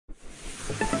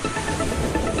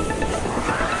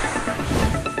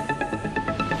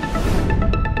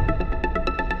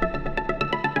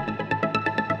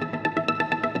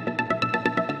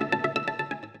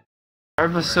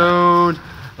Episode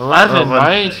 11,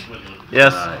 right?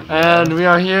 Yes. And we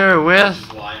are here with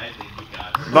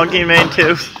Monkey Main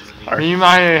 2. Me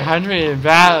Minor 100 and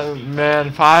Batman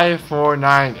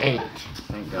 5498.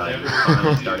 Thank God you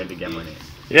finally started to get my name.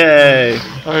 Yay!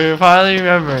 Oh, you finally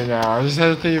remember it now. I just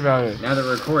had to think about it. Now that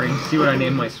we're recording, see what I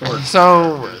named my sword.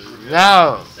 So,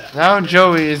 now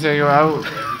Joey is going to go out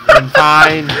and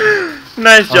find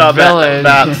Nice job, village.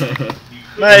 Bats.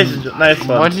 Nice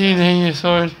one. What do you name your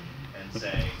sword?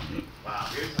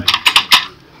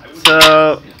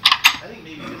 So,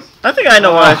 I think I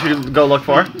know what I should go look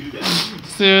for.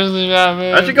 Seriously,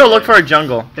 Batman? I should go look for a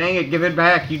jungle. Dang it, give it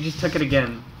back. You just took it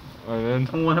again. I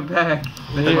did. I want it back.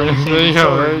 There you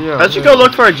go. I should go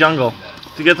look for a jungle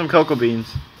to get some cocoa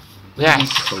beans. Yes.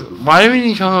 Why do we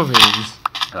need cocoa beans?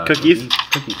 Cookies?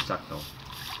 Cookies suck though.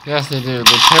 Yes, they do.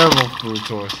 They're terrible food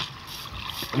source.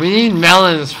 We need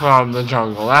melons from the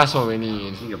jungle. That's what we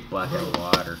need. I need a bucket of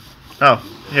water. Oh,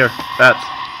 here, bats.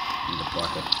 I need a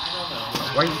bucket.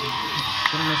 Why are you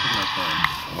gonna mess with my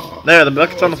phone? There, the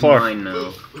bucket's on the floor. Mine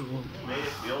now.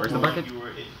 Where's the bucket?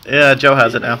 Yeah, Joe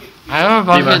has it now. I have a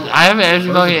bucket. I have an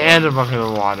empty bucket and a bucket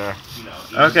of water.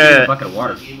 Okay. A bucket of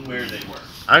water.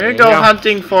 I'm gonna go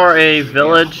hunting for a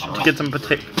village to get some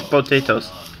potatoes.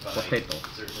 Potato.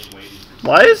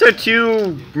 Why is there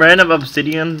 2 random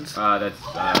obsidians? That's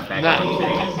back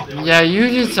on Yeah, you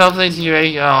did something to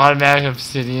make an automatic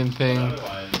obsidian thing.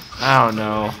 I don't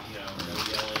know.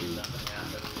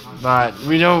 But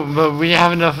we don't. But we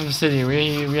have enough obsidian.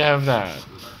 We have that.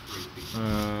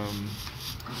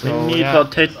 So, We need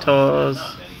potatoes.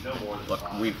 Look,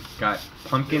 we've got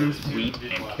pumpkins, wheat,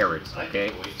 and carrots.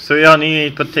 Okay. So we all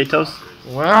need potatoes.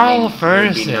 Where are all the It'd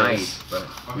furnaces? be nice, but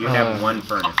we have 1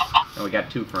 furnace. And we got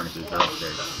 2 furnaces. They're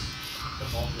upstairs.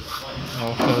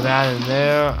 I'll throw that in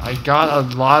there. I got a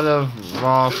lot of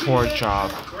raw pork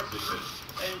chop.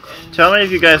 Tell me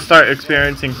if you guys start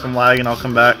experiencing some lag and I'll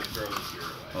come back.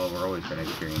 Oh, we're always gonna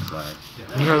experience lag.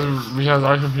 Because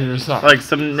our computer sucks. Like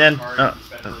some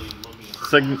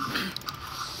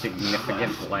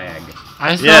Significant lag.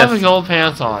 I still have the gold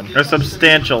pants on. or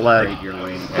substantial lag. Great, you're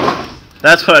lame.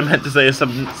 That's what I meant to say, is I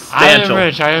am substantial.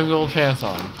 rich. I have gold pants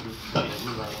on.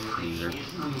 Loser.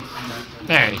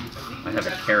 Hey. I have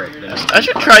a carrot. I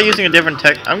should try using a different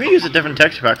I'm gonna use a different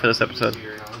texture pack for this episode.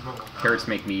 Carrots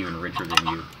make me even richer than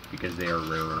you because they are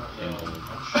rarer and gold.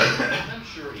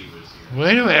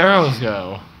 Where do arrows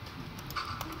go?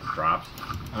 Drops.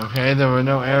 Okay, there were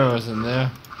no arrows in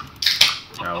there.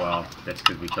 Oh well, that's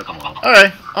because we took them all.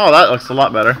 Alright. Oh, that looks a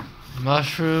lot better.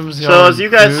 Mushrooms. So as you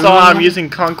guys saw, I'm using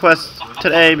Conquest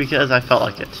today because I felt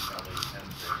like it.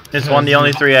 It's one of the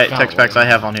only 3 text packs I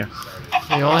have on here.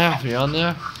 You only have 3 on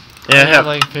there? Yeah, I have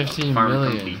like 15 Farm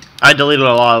million. complete. I deleted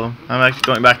a lot of them. I'm actually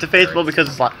going back to Faithful because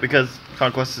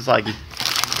Conquest is laggy.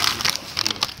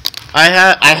 I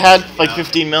had like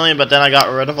 15 million, but then I got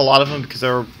rid of a lot of them because they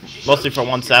were mostly for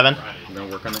 1.7. I'm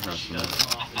gonna work on the house now.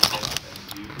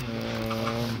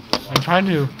 I'm trying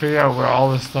to figure out where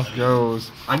all this stuff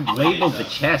goes. I labeled the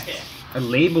chests. I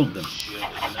labeled them.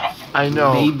 I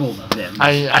know. Labeled them.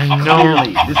 I know.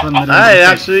 Clearly, this one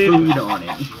literally said food on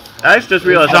it. I just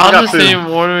realized It's I not forgot the food. same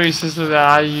ordering system that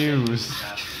I use.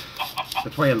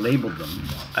 That's why I labeled them.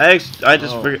 I just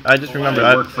remembered.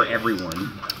 They work for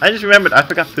everyone. I just remembered. I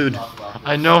forgot food.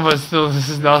 I know, but still, this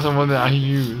is not the one that I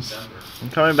use. I'm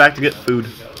coming back to get food.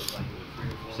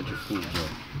 Such a fool, Joe.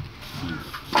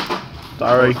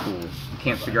 Sorry. Fool.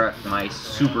 Can't figure out my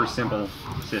super simple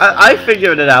system. I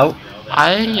figured it out.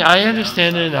 I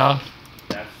understand it enough.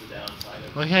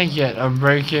 What can I get? A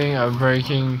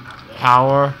breaking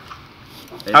power.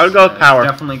 I would go with power.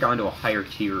 It's definitely gone to a higher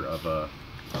tier of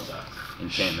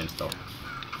enchantments, though.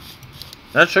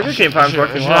 That sugarcane farm's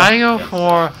working Should well. I go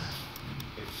for?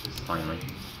 Finally.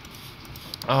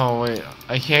 Oh wait,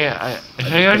 I can't.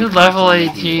 Should I go to level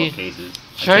 18?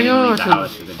 Should I go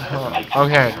to?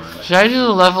 Okay. Should I do the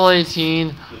level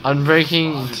 18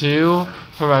 Unbreaking 2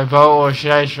 for my bow, or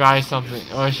should I try something?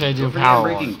 Or should I do power?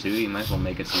 Unbreaking 2, you might as well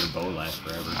make it so your bow lasts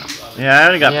forever. Yeah, I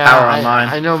already got power on mine.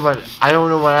 I know, but I don't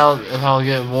know what else if I'll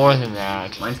get more than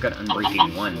that. Mine's got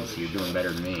Unbreaking 1, so you're doing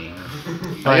better than me.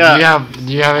 But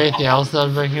do you have anything else than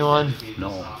Unbreaking 1?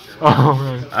 No.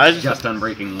 Oh, I Just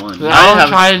Unbreaking 1. then I'll have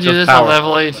try to do just this power. on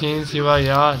level 18, see what I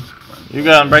got. You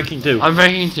got Unbreaking 2.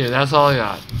 Unbreaking 2, that's all I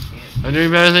got. I'm doing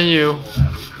better than you.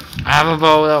 I have a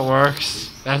bow that works.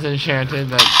 That's enchanted,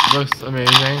 that looks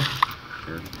amazing.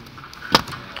 Sure.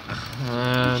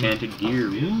 And Enchanted gear.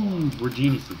 Ooh, we're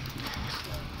geniuses.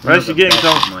 Right, you getting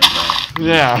some.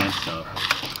 yeah.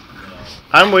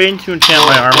 I'm waiting to enchant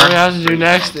my What we armor. have to do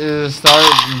next is start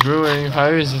brewing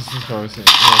fire resistance potion.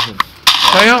 Yeah,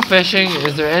 Should I go fishing?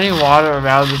 Is there any water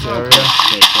around this area?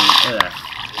 Fishing.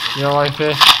 You don't like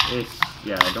fish?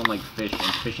 Yeah, I don't like fish, and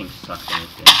fishing sucks in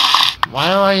this game. Why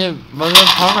don't I get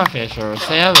puffer fish or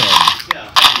salmon?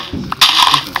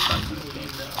 Fishing sucks in this game.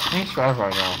 Thanks for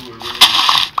right now.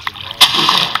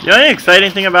 The only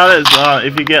exciting thing about it is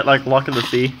if you get like luck of the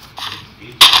sea.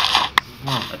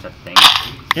 That's a thing.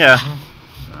 Yeah,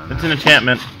 it's an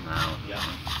enchantment. No.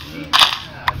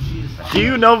 Do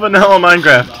you know vanilla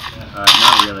Minecraft?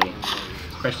 Not really.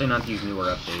 Especially not these newer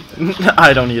updates.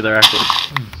 I don't either, actually.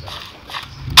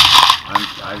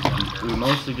 We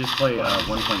mostly just play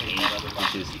 1.8,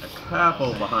 which is a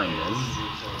couple behind us.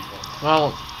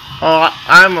 Well,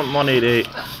 I'm at 188.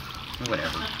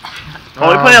 Whatever.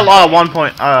 Well, we play a lot of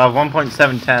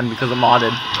 1.710 because of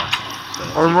modded.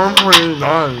 or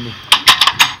 1.9.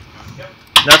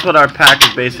 That's what our pack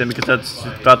is based in because that's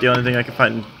about the only thing I can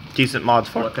find decent mods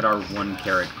for. Look at our 1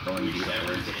 carrot growing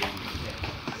beautifully.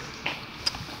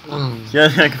 Yeah,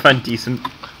 I can find decent.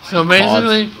 So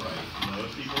basically,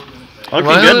 Looking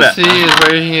what good, I see is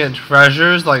where you can get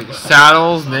treasures like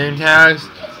saddles, name tags,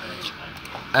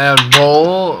 and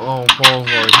bowl. Oh, bowls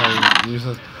are kind of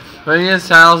useless. But you get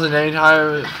saddles and name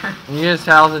tags. You get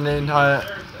saddles and name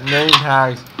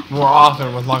tags more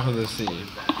often with Luck of the Sea.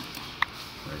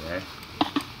 Okay.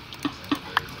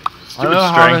 I know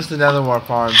harvest the Netherwarp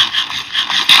farm.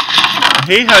 I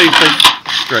hate how you play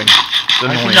string. It's I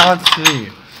annoying. cannot see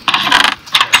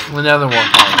the Netherwarp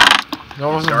farm. It's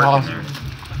almost Dark in impossible.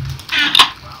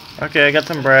 there. Okay, I got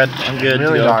some bread. I'm good.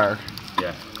 Really to go. dark.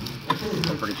 Yeah.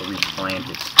 Don't forget to replant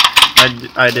it.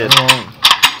 I did.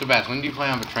 Sebastian, when do you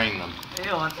plan on betraying them?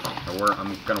 I'm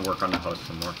gonna work on the house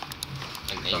some more.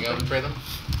 And then you go betray them?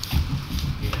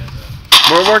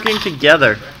 We're working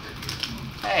together.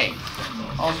 Hey,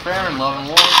 all's fair in love and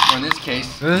war, or in this case,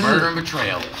 This murder is- and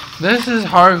betrayal. This is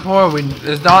hardcore.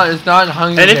 It's not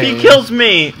Hunger And Games. if he kills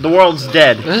me, the world's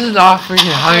dead. This is not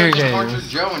freaking Hunger Just torture Games.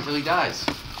 Joe until he dies.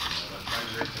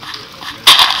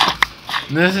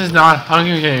 This is not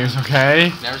Hunger Games,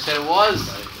 okay? Never said it was.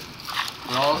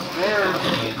 But all's fair in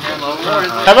love and war.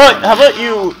 isn't it? How about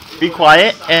you be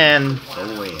quiet and Go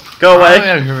away. go I away?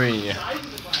 agree.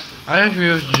 I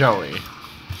agree with Joey.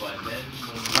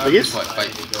 Please? What,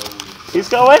 fight you? Please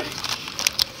go away.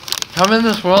 Come in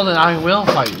this world and I will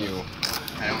fight you.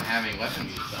 I don't have any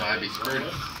weapons, so I'd be screwed.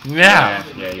 Yeah.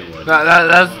 Yeah, you would.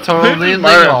 That's totally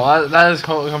Murder. legal. That is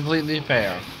completely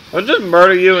fair. I'll just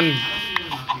murder you and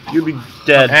you'll be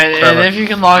dead. And forever. if you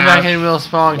can log back in, we'll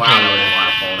spawn Wow, kill that was you. a lot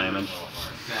of fall damage.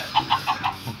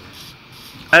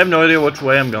 I have no idea which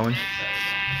way I'm going.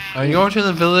 Are you going to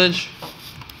the village?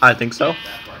 I think so.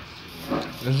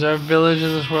 Is there a village in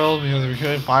this world? Because we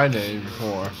couldn't find any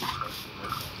before.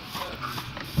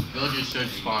 Villagers should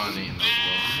spawn in those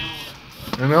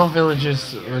worlds. I know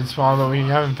villages would spawn, but we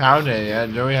haven't found any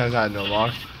yet. Joey has had no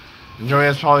luck. And Joey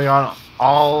has probably gone Oh,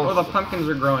 all... the pumpkins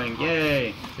are growing.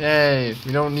 Yay. Yay,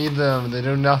 we don't need them. They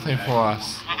do nothing for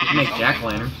us. You can make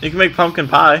jack-o'-lanterns. You can make pumpkin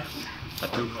pie.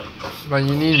 That's true. But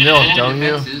you need milk, don't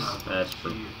you? Defenses. That's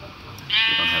true. We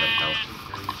don't have a cow.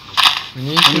 We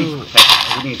need We to... need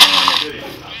pets. We need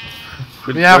animals.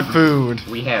 We have food.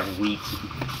 We have wheat.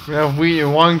 We have wheat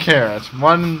and 1 carrot.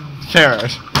 1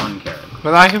 carrot. 1 carrot.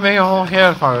 But I can make a whole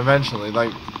carrot farm eventually.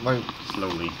 Like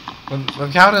Slowly.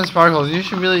 with Captain Sparkles, you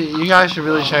guys should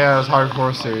really check out his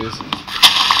hardcore series.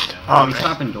 Oh, we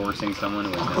stop endorsing someone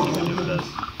who has nothing to do with us.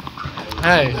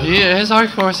 Hey, his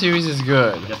hardcore series is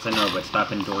good. Yes, I know, but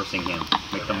stop endorsing him.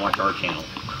 Make them watch our channel.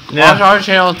 Watch our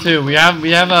channel too. We have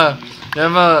a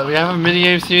mini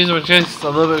game series which is a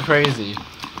little bit crazy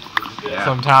Yeah.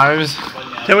 sometimes,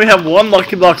 Can we have one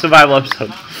Lucky Block survival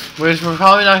episode? which we're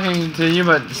probably not going to continue,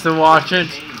 but still watch it.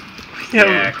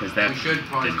 Yeah, because that We should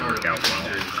probably didn't start work out well.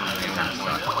 It kinda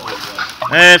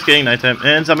sucked. It's getting nighttime,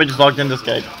 and somebody just logged into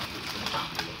Skype.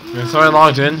 Yeah, so I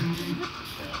logged in.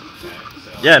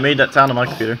 Yeah, it made that sound on my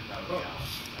computer.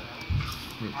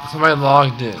 Somebody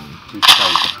logged in. To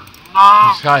Skype.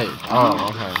 Skype. Oh,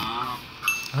 okay.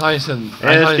 I thought you said. Yeah, I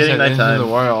it's thought you getting said into nighttime. the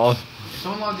world.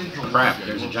 Someone logged into Crap,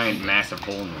 there's a giant massive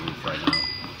hole in the roof right now.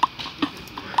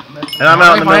 And I'm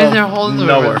out in the Why is there middle holes of in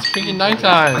the nowhere. roof? It's freaking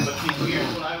nighttime.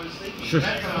 I'm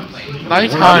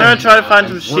Nighttime. gonna try to find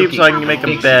some sheep so I can make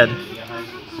a bed.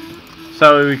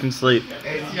 So we can sleep.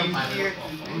 I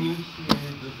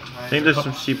think there's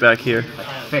some sheep back here.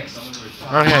 Fixed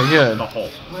Okay, good. the hole.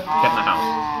 Get in the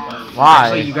house. Why?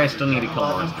 Actually, you guys still need to kill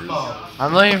monsters.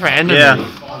 I'm looking for Enderman. Yeah.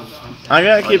 I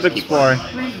gotta keep exploring.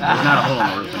 There's not a hole in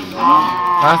the roof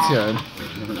anymore. That's good.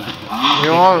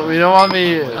 We don't want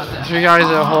me 3 guys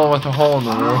in a hole with a hole in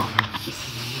the roof.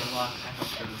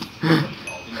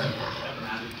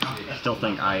 I still think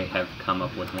feeling I have come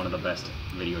up with one of the best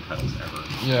video titles ever.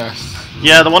 Yes.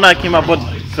 Yeah, the one I came up with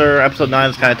for episode 9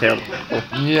 is kind of terrible.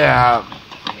 Yeah.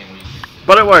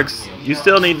 But it works. You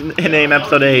still need to name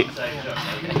episode 8. You?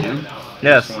 Yes.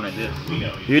 That's the one I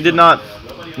did. You did not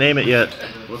name it yet.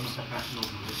 Whoops.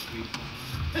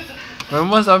 When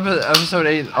was episode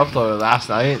 8 uploaded? Last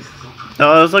night?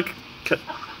 No, it was like a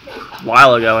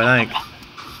while ago, I think.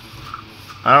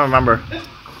 I don't remember.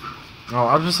 Oh,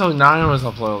 episode 9 was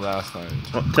uploaded last night.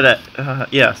 Well, today.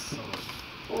 Yes.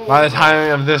 By the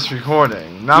time of this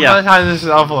recording. Not Yeah. by the time this is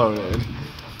uploaded.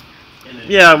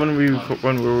 Yeah, when we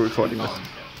were recording this.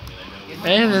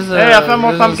 Hey, there's a, Hey, I found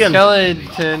more pumpkins. a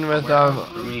skeleton with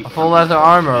full leather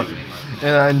armor and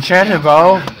an enchanted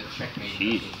bow.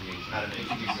 Jeez.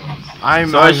 I'm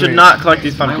So I should hungry. not collect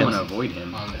these I might want pumpkins. to avoid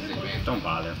him. Don't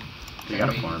bother. We got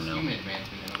a farm now.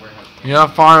 You're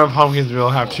not farm of pumpkins. We'll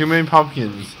have too many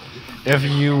pumpkins if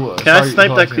you. Can I start snipe that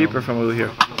collecting creeper them. from over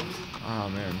here? Oh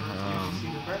man.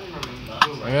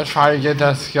 I'm gonna try to get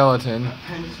that skeleton,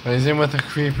 but he's in with a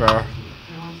creeper.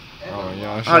 Oh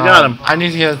yeah. I got him. I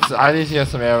need to get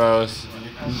some arrows.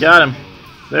 Got him.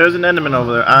 There's an Enderman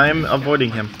over there. I'm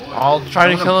avoiding him. I'll try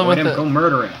to Don't kill him avoid with him, go the.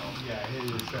 murder him.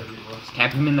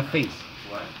 Stab him in the face.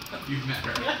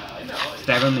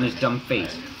 Stab him in his dumb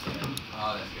face.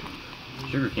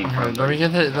 Sugar King farm. Let me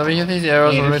get these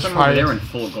arrows. Hey, and let me there's someone try. there in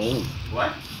full gold.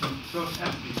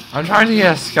 I'm trying to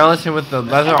get a skeleton with the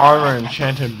leather armor and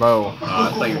enchanted bow.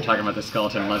 I thought you were talking about the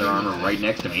skeleton leather armor right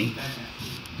next to me.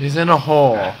 He's in a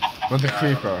hole with the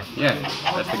creeper. Yeah,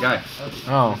 that's the guy.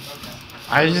 Oh.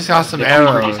 I just got some The creeper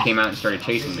arrows. just came out and started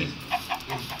chasing me.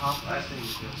 I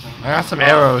got some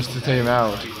arrows to take him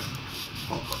out.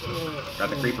 Got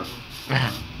the creeper.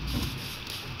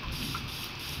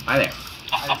 Hi there.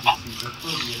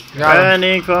 Got him.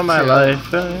 Running for my See,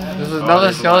 life. There's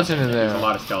another skeleton in There's a there.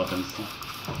 lot of skeletons.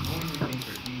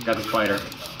 Got the spider.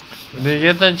 Did you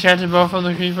get the enchanted bow from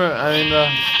the creeper? I mean the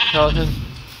skeleton?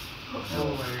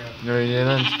 No, you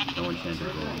didn't? No enchanted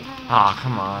gold. Ah,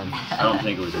 come on. I don't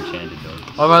think it was enchanted though.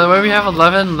 Oh, by the way, we have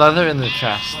 11 leather in the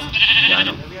chest. Yeah, I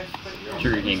know.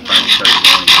 Sugar King finally started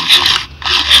growing again too.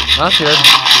 That's good.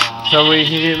 So we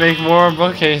can make more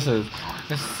bookcases.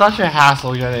 It's such a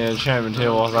hassle getting an enchantment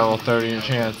table with level 30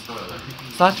 enchants.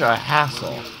 Such a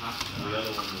hassle.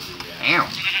 Ow!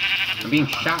 I'm being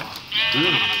shot. Dude.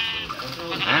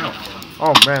 Ow.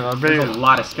 Oh man, I'm There's a being.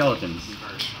 lot of skeletons.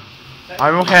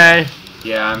 I'm okay.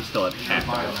 Yeah, I'm still at half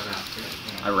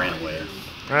health. I ran away.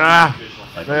 Ah,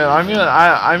 Like man, a I'm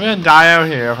loser. gonna die out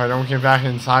here if I don't get back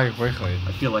inside quickly.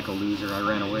 I feel like a loser. I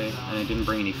ran away and I didn't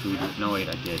bring any food. No, wait,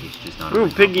 I did. It's just not. Ooh, in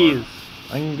my piggies.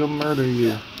 I can go murder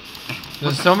you.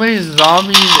 There's so many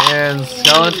zombies and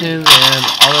skeletons and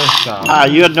other stuff. Ah,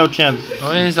 you had no chance. So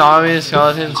many zombies,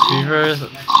 skeletons, creepers,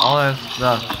 all that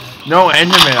stuff. No,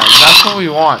 Enderman. That's what we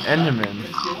want, Enderman.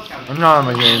 I'm not on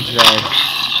my game today.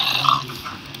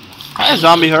 Hi,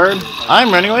 zombie herd.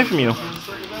 I'm running away from you.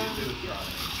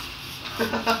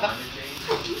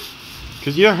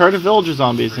 Because you're a herd of villager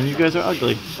zombies, and you guys are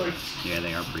ugly. Yeah,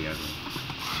 they are pretty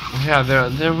ugly. Yeah,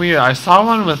 they're weird. I saw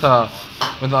one with I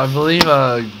believe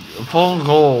a full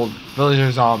gold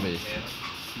villager zombie,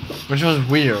 which was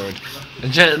weird.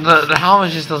 The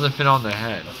helmet just doesn't fit on their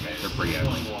head. They're pretty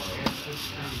ugly.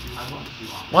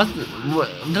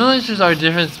 Villagers are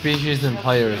different species than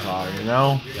players are, you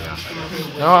know?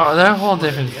 Yeah. They're a whole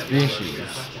different species.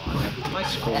 My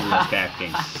scroll wheel's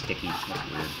acting sticky. That's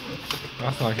weird.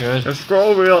 That's not good. The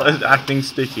scroll wheel is acting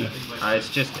sticky. It's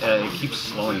just it keeps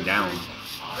slowing down.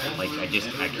 Like I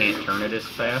can't turn it as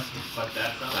fast.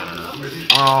 I don't know.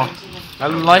 Oh, I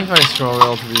like my scroll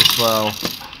wheel to be slow.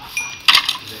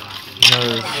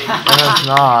 Because if it's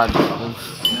not,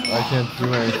 I can't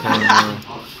do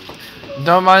anything.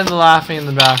 Don't mind the laughing in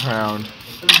the background.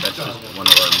 That's just one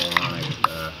of our moronic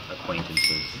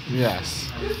acquaintances. Yes.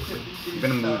 I'm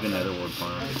gonna move to Netherwood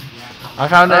Farm. I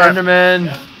found an Enderman.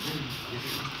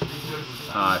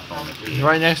 I found it. He's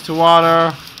right next to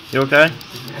water. You okay?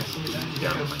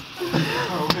 Yeah, I'm fine.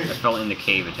 I fell in the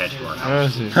cave attached to our Where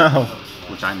house, is he? Oh.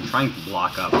 which I'm trying to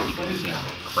block up because it's a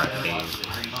crap cave.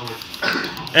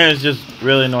 And it's just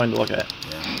really annoying to look at.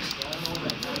 Yeah.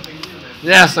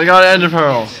 Yes, I got an Ender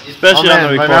Pearl. Especially Oh on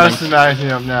man, the my recording. mouse is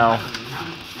acting up now.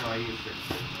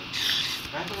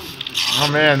 Oh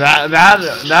man,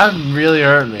 that really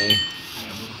hurt me.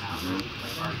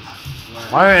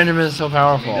 Why are Endermen so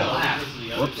powerful?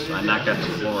 Whoops, I knocked out the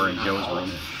floor in Joe's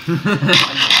room.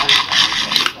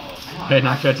 I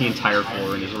knocked out the entire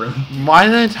floor in his room. Why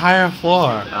the entire floor?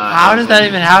 How does that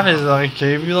even happen? Is there like a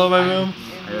cave below my room?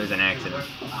 It was an accident.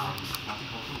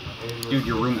 Dude,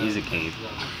 your room is a cave.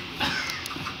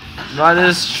 That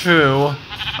is true.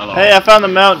 Hello. Hey, I found the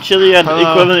Mount Chiliad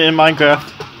equivalent in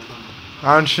Minecraft.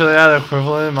 Mount Chiliad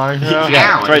equivalent in Minecraft?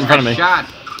 Yeah, it's right in front of me. Shot.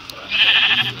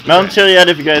 Mount Chiliad,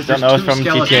 if you guys don't know, is from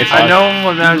GTA 5. I know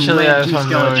what Mount Chiliad is from.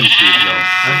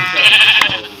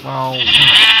 Well,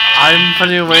 I'm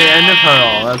putting away Ender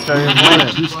Pearl. That's very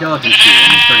important. 2 skeletons here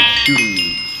and they started shooting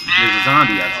me. There's a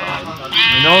zombie outside.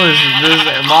 I know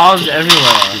there's mobs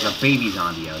everywhere. There's a baby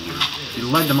zombie out here. He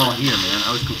led them all here, man.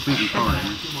 I was completely fine.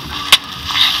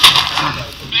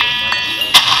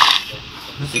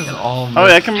 This is all. Oh,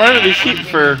 yeah, I can murder these sheep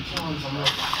for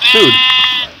food.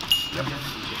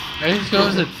 I just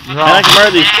goes to. And I can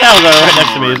murder these cows that are right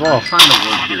next to me as well. I'm trying to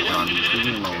work here, zombies. Leave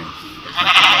me alone.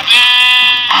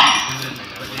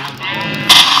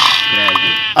 Get out of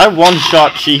here. I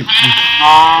one-shot sheep.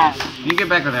 Can you get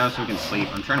back to the house so we can sleep?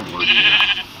 I'm trying to work here.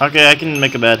 Okay, I can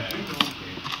make a bed.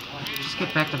 Just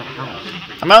get back to the house.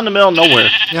 I'm out in the middle of nowhere.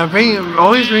 Yeah,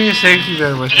 always bring your safety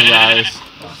bed with you guys.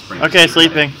 Okay,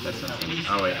 sleeping.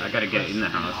 Oh wait, I gotta get in the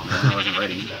house, man. I wasn't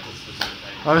ready.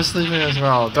 I was sleeping as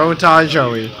well. Don't die,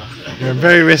 Joey. You're in a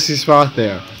very risky spot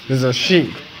there. There's a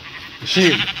sheep. A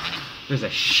sheep. There's a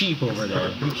sheep over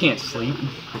there. You can't sleep.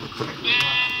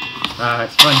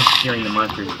 It's fun hearing the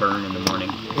monsters burn in the morning.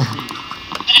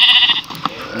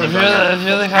 If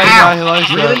you're the kind of guy who likes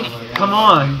Really? that. Come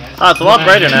on. Oh, it's a lot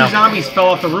brighter 2 now. zombies fell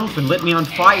off the roof and lit me on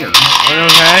fire. Are you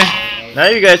okay? Now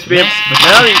you guys should be able. Yes, but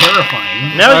Now, that's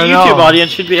terrifying. now I the YouTube know.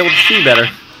 audience should be able to see better.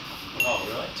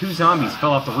 2 zombies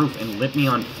fell off the roof and lit me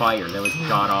on fire. That was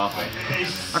god awful.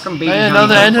 How come baby Hey,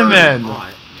 zombies another don't burn?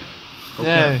 Enderman. Okay.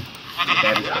 Yeah.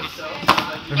 That is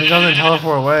good. If he doesn't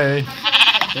teleport away.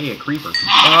 Hey, a creeper.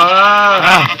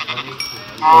 Ah!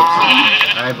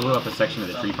 Oops. I blew up a section of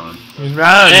the tree farm. He's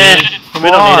mad at me. Come we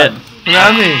on. don't need it. Come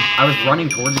at me. I was running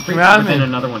towards the creeper, Come at but then me.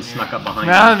 another one snuck up behind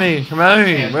Come at me. me. Come at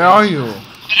me. Where are you?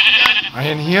 I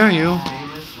can hear you.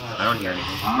 I don't hear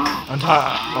anything.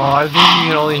 Well, I think you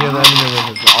can only hear the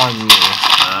Enderman if it's on you.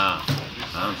 Ah,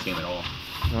 I don't see him at all.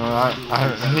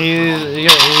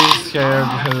 He's scared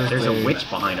because There's a witch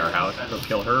behind our house. Go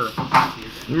kill her.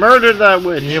 Murder that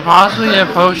witch. You can possibly get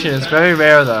a potion. It's very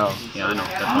rare though. Yeah, I know.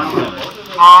 That's why I'm killing her.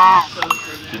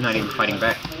 She's not even fighting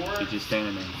back. She's just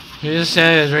standing there. You're just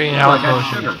standing there drinking Oh, I health got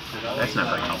potion. sugar. That's not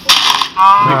very helpful.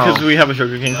 Because we have a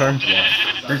sugarcane farm. Yeah.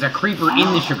 There's a creeper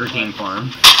in the sugarcane farm.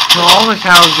 So all the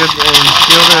cows get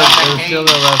steal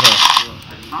their leather.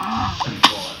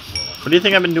 What do you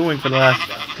think I've been doing for the last?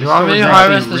 You want me to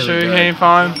harvest the sugarcane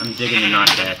farm? I'm digging the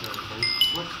knockback.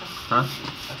 Huh?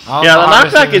 Yeah, the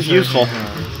harvest knockback the is useful.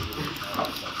 sugarcane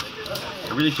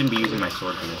I really shouldn't be using my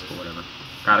sword for this, but whatever.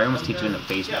 God, I almost hit you in the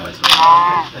face with my sword.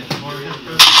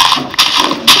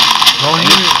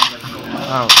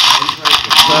 Oh.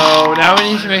 So now we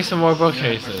need to make some more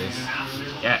bookcases.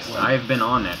 Yes, I've been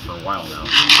on that for a while now.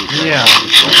 Yeah. I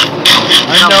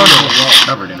I noticed. well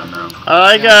covered in them now.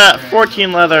 I got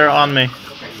 14 leather on me.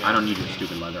 I don't need your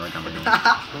stupid leather. I got my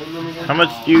own. How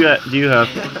much do you have? I don't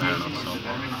know.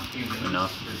 So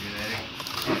enough.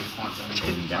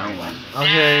 Down one.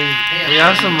 Okay, we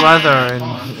have some leather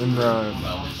in the.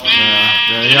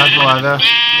 Yeah, you have the leather.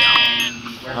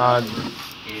 Yeah.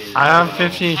 I have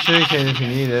 15 sugarcane if you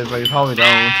need it, but you probably don't.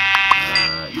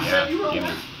 Yeah. Give me.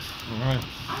 Alright.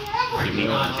 Give me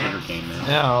all the sugar cane, man.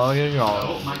 Yeah, I'll give you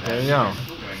all. There you go.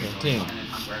 15.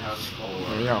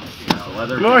 There you go.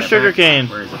 Leather, More sugar cane.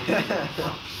 Where is it?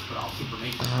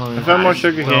 Oh, I found more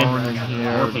sugar stone cane. in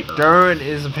here. Dirt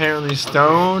is apparently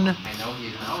stone.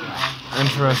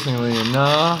 Interestingly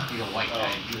enough.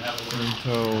 And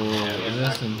so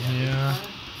this in here.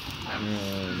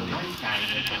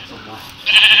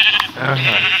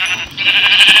 Okay.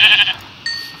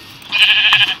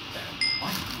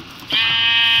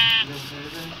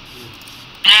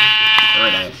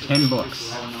 Alright, I have 10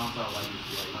 books.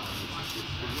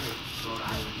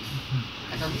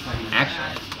 Actually,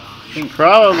 I think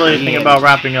Probably think about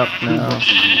wrapping up now, books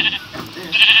in here.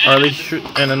 or at least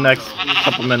in the next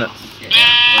couple minutes. Let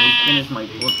me finish my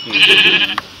book page,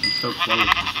 man. I'm so close.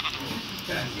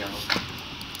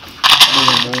 A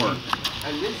little more.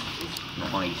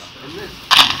 Nice.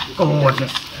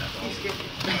 Gorgeous.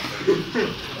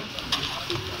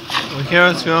 The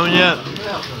carrots grown yet?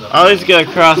 I'll just get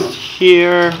across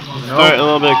here. Start a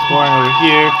little bit exploring over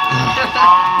here.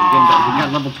 We got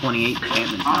level 28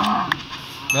 enchantments now.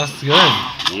 That's good.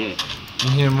 Yeah.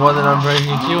 You need more than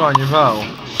Unbreaking 2 on your bow.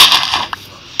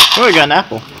 Oh, we got an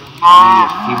apple. We need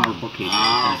a few more bookcases to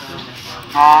finish this.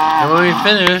 And when we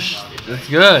finish, it's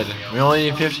good. We only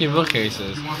need 15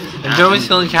 bookcases. And Joey's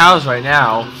killing cows right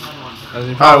now. As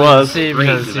you probably can see was.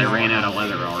 because Because I ran out of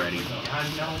leather already.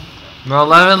 No,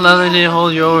 11 didn't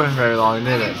hold you over very long,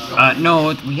 did it?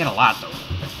 No, we had a lot though.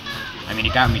 I mean,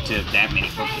 it got me to that many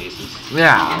bookcases.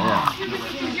 Yeah.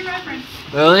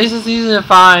 But at least it's easier to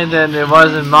find than it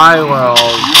was in my world,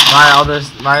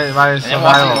 my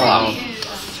survival world,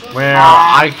 where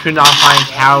I could not find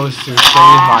cows to save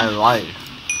my life.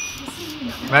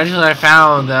 Eventually I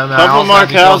found them, and I couple also more had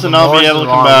to cows kill and I'll be able to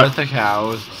come back. with the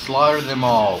cows. Slaughter them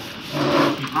all.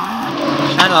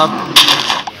 Shut up.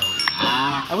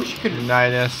 I wish you could.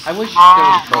 Unitas. I wish you could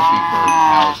get a trophy for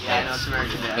cows' heads.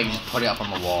 They just put it up on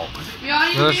the wall.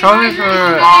 The trophy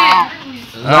for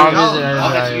zombies and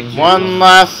aliens. One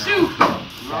last. And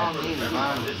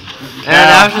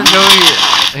after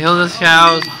Joey healed his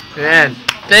cows, and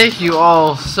thank you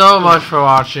all so much for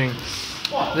watching.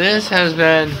 This has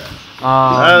been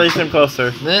At least I'm closer.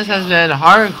 This has been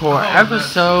Hardcore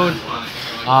episode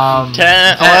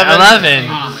 11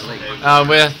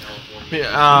 with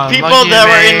people that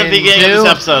were in the beginning of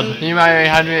this episode. Human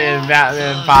 800 and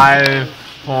Batman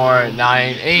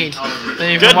 5498.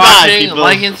 Thank you for Goodbye, watching. people.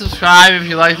 Like and subscribe if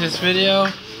you like this video.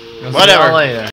 We'll see you all Whatever. later.